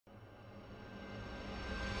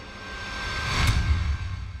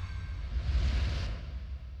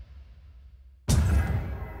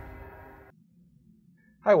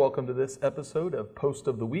Hi, welcome to this episode of Post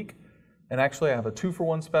of the Week. And actually I have a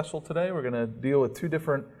 2-for-1 special today. We're going to deal with 2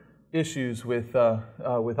 different issues with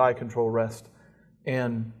iControl REST.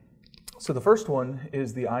 And so the first one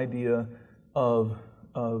is the idea of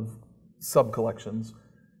subcollections.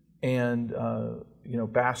 And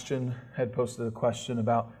Bastion had posted a question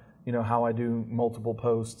about how I do multiple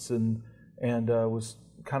posts and was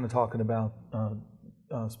kind of talking about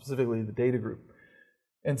specifically the data group.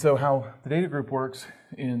 And so how the data group works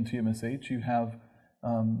in TMSH, you have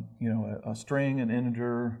a string, an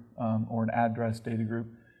integer, or an address data group,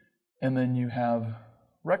 and then you have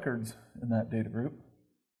records in that data group.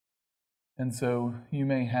 And so you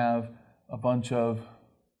may have a bunch of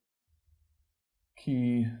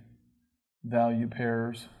key value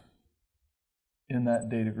pairs in that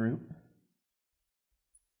data group.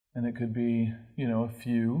 And it could be, a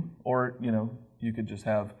few, or, you could just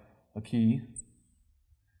have a key.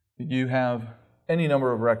 You have any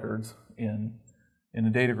number of records in a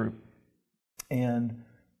data group. And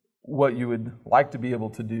what you would like to be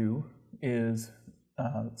able to do is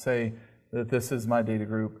say that this is my data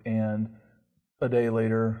group, and a day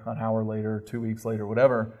later, an hour later, 2 weeks later,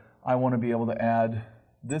 whatever, I want to be able to add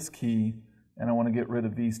this key, and I want to get rid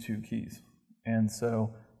of these 2 keys. And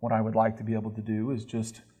so what I would like to be able to do is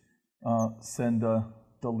just send a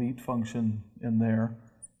delete function in there,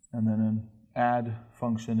 and then an add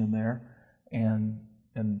function in there, and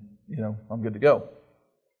I'm good to go.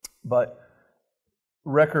 But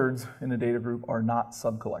records in a data group are not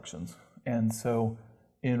subcollections. And so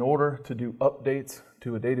in order to do updates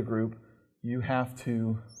to a data group, you have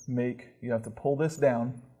to pull this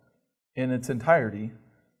down in its entirety,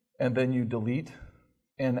 and then you delete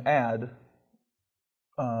and add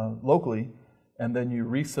locally, and then you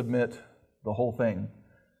resubmit the whole thing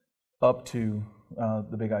up to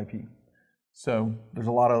the big IP. So there's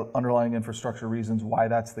a lot of underlying infrastructure reasons why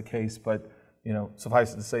that's the case, but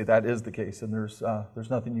suffice it to say that is the case, and there's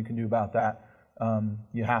nothing you can do about that.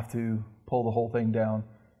 You have to pull the whole thing down,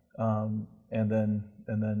 and then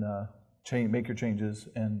make your changes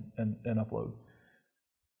and upload.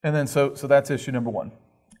 And then so that's issue number 1,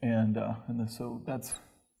 so that's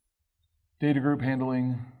data group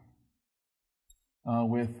handling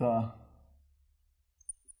with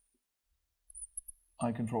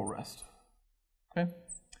iControl REST. Okay,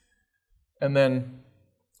 and then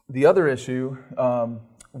the other issue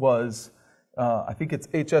was I think it's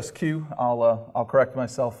HSQ. I'll correct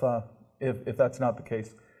myself if that's not the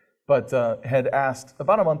case, but had asked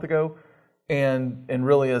about a month ago, and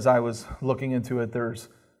really as I was looking into it, there's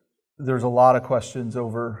a lot of questions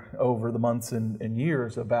over the months and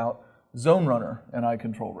years about ZoneRunner and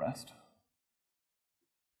iControl REST.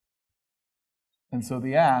 And so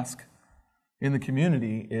the ask in the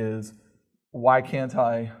community is, why can't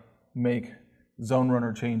I make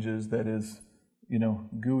ZoneRunner changes that is,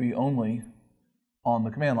 GUI only on the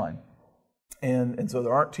command line? And so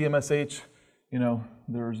there aren't TMSH,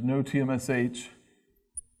 there's no TMSH,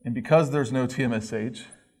 and because there's no TMSH,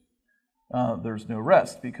 there's no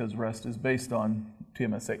REST, because REST is based on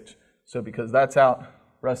TMSH. So because that's out,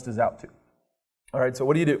 REST is out too. All right, so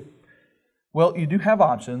what do you do? Well, you do have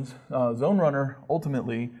options. ZoneRunner,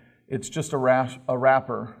 ultimately, it's just a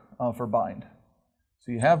wrapper for bind.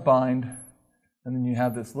 So you have bind, and then you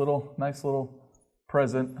have this nice little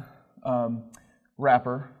present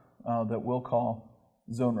wrapper that we'll call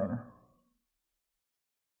ZoneRunner.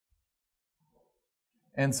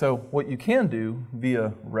 And so what you can do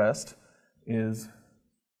via REST is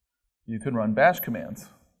you can run bash commands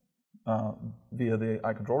via the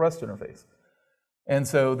iControl REST interface. And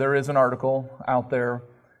so there is an article out there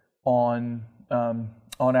on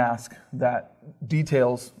Ask that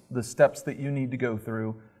details the steps that you need to go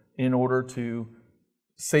through in order to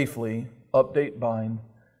safely update bind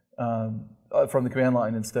from the command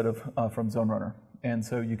line instead of from ZoneRunner. And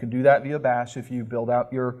so you can do that via bash if you build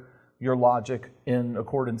out your logic in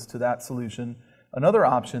accordance to that solution. Another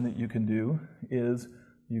option that you can do is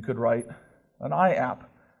you could write an IApp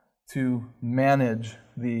to manage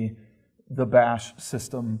the bash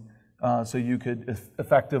system, so you could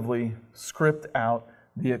effectively script out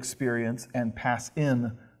the experience and pass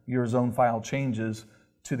in your zone file changes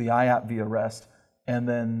to the IApp via REST, and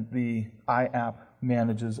then the IApp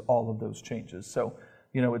manages all of those changes. So,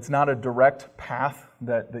 it's not a direct path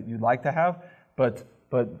that you'd like to have, but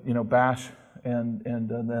bash and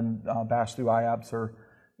then bash through IApps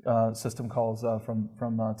or system calls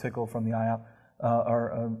from Tickle from the IApp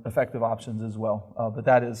are effective options as well. But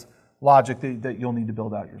that is logic that you'll need to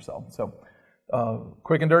build out yourself. So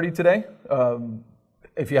quick and dirty today.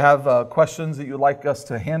 If you have questions that you'd like us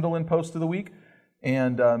to handle in Post of the Week,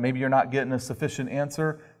 and maybe you're not getting a sufficient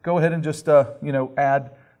answer, go ahead and just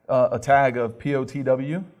add a tag of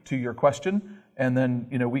POTW to your question, and then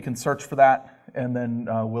we can search for that, and then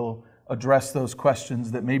we'll address those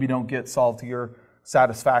questions that maybe don't get solved to your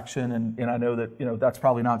satisfaction. And I know that that's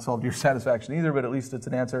probably not solved to your satisfaction either, but at least it's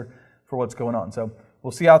an answer for what's going on. So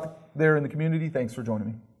we'll see you out there in the community. Thanks for joining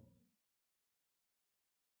me.